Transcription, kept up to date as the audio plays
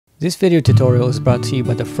This video tutorial is brought to you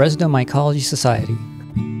by the Fresno Mycology Society.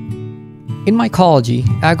 In mycology,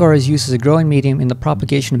 agar is used as a growing medium in the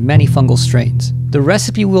propagation of many fungal strains. The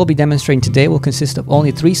recipe we will be demonstrating today will consist of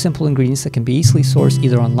only 3 simple ingredients that can be easily sourced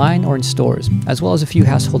either online or in stores, as well as a few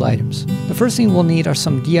household items. The first thing we'll need are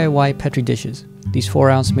some DIY Petri dishes. These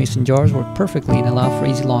 4-ounce mason jars work perfectly and allow for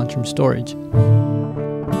easy long-term storage.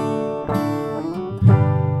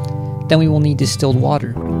 Then we will need distilled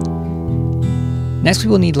water. Next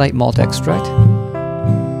we will need light malt extract.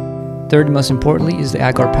 Third and most importantly is the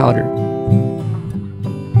agar powder.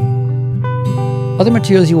 Other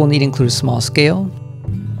materials you will need include a small scale,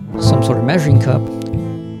 some sort of measuring cup,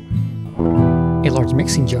 a large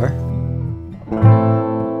mixing jar,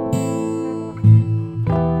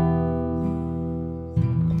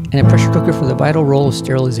 and a pressure cooker for the vital role of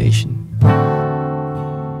sterilization.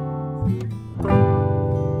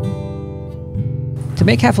 To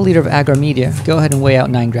make half a liter of agar media, go ahead and weigh out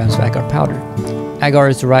 9 grams of agar powder. Agar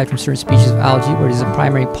is derived from certain species of algae where it is a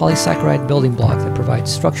primary polysaccharide building block that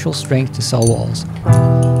provides structural strength to cell walls.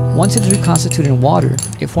 Once it is reconstituted in water,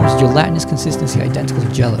 it forms a gelatinous consistency identical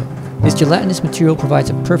to jello. This gelatinous material provides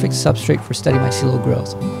a perfect substrate for steady mycelial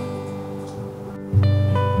growth.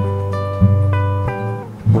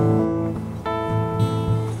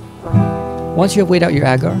 Once you have weighed out your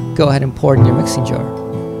agar, go ahead and pour it in your mixing jar.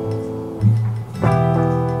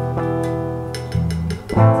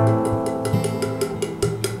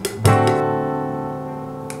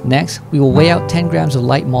 Next, we will weigh out 10 grams of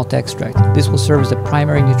light malt extract. This will serve as the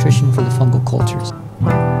primary nutrition for the fungal cultures.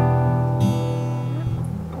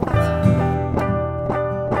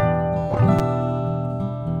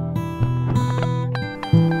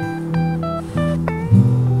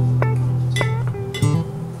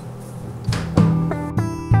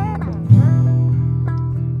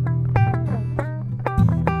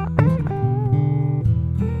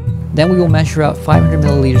 Then we will measure out 500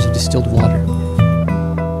 milliliters of distilled water.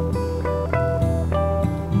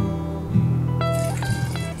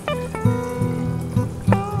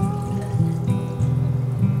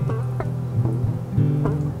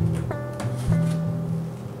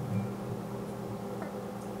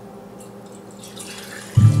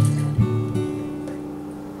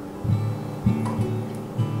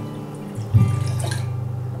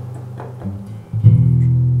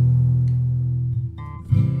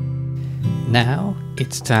 Now,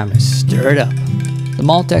 it's time to stir it up. The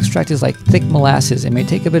malt extract is like thick molasses and may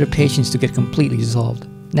take a bit of patience to get completely dissolved.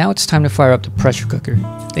 Now it's time to fire up the pressure cooker.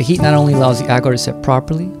 The heat not only allows the agar to set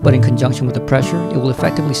properly, but in conjunction with the pressure, it will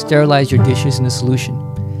effectively sterilize your dishes in the solution.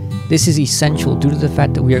 This is essential due to the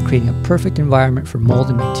fact that we are creating a perfect environment for mold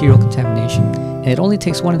and bacterial contamination, and it only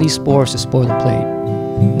takes one of these spores to spoil the plate.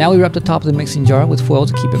 Now we wrap the top of the mixing jar with foil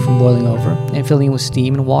to keep it from boiling over, and filling it with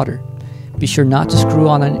steam and water. Be sure not to screw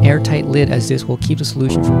on an airtight lid, as this will keep the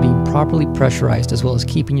solution from being properly pressurized, as well as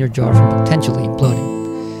keeping your jar from potentially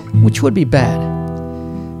imploding, which would be bad.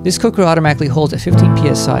 This cooker automatically holds at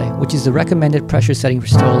 15 psi, which is the recommended pressure setting for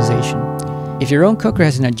sterilization. If your own cooker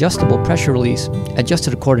has an adjustable pressure release, adjust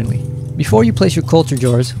it accordingly. Before you place your culture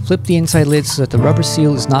jars, flip the inside lid so that the rubber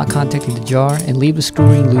seal is not contacting the jar, and leave the screw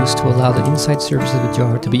ring loose to allow the inside surface of the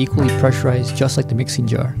jar to be equally pressurized, just like the mixing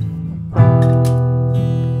jar.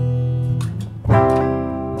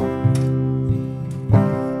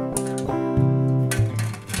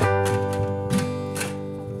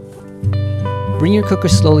 Bring your cooker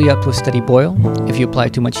slowly up to a steady boil. If you apply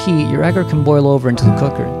too much heat, your agar can boil over into the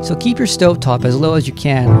cooker, so keep your stovetop as low as you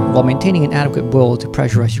can while maintaining an adequate boil to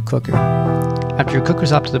pressurize your cooker. After your cooker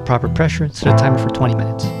is up to the proper pressure, set a timer for 20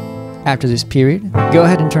 minutes. After this period, go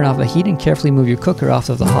ahead and turn off the heat and carefully move your cooker off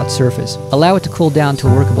of the hot surface. Allow it to cool down to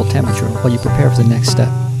a workable temperature while you prepare for the next step.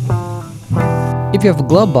 If you have a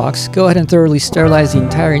glove box, go ahead and thoroughly sterilize the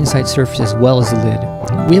entire inside surface as well as the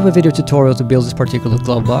lid. We have a video tutorial to build this particular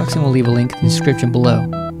glove box, and we'll leave a link in the description below.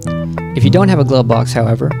 If you don't have a glove box,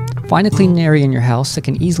 however, find a clean area in your house that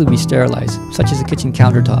can easily be sterilized, such as a kitchen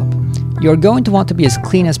countertop. You are going to want to be as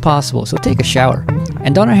clean as possible, so take a shower.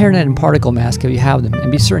 And don a hairnet and particle mask if you have them,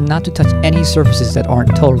 and be certain not to touch any surfaces that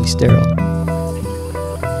aren't totally sterile.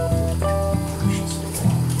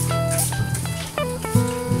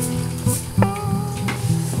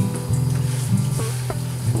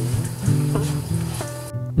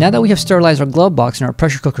 Now that we have sterilized our glove box and our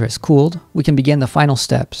pressure cooker has cooled, we can begin the final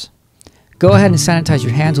steps. Go ahead and sanitize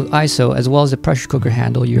your hands with ISO as well as the pressure cooker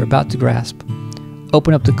handle you're about to grasp.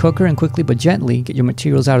 Open up the cooker and quickly but gently get your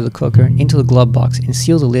materials out of the cooker into the glove box and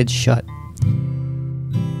seal the lid shut.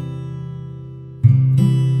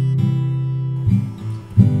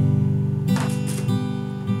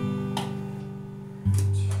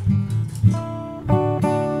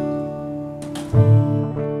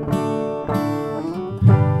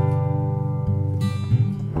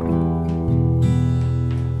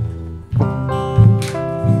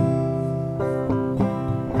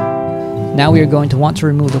 Now we are going to want to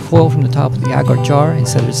remove the foil from the top of the agar jar and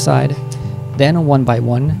set it aside. Then, one by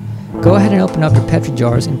one, go ahead and open up your Petri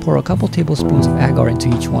jars and pour a couple tablespoons of agar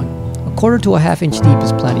into each one. A quarter to a half inch deep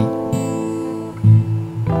is plenty.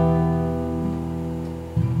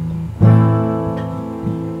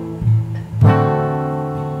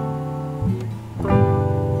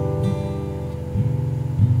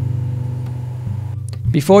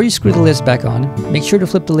 Before you screw the lids back on, make sure to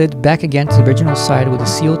flip the lid back again to the original side with the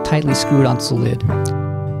seal tightly screwed onto the lid.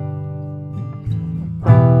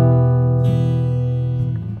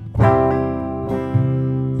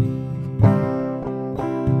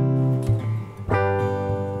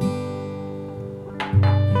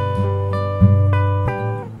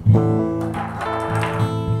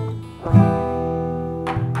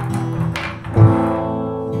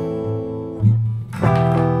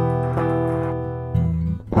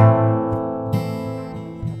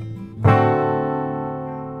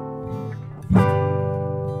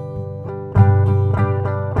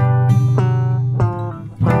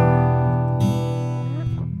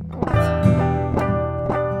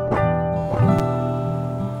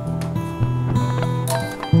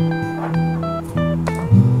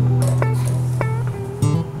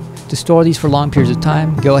 To store these for long periods of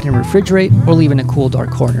time, go ahead and refrigerate or leave in a cool, dark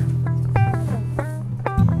corner.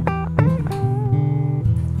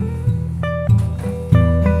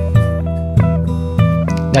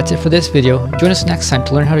 That's it for this video. Join us next time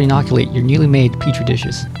to learn how to inoculate your newly made petri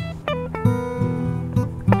dishes.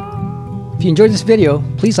 If you enjoyed this video,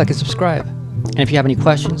 please like and subscribe. And if you have any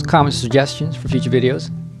questions, comments, or suggestions for future videos,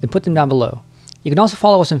 then put them down below. You can also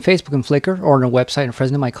follow us on Facebook and Flickr or on our website at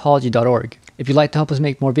FresnoMycology.org. If you'd like to help us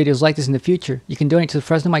make more videos like this in the future, you can donate to the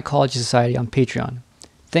Fresno Mycology Society on Patreon.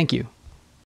 Thank you.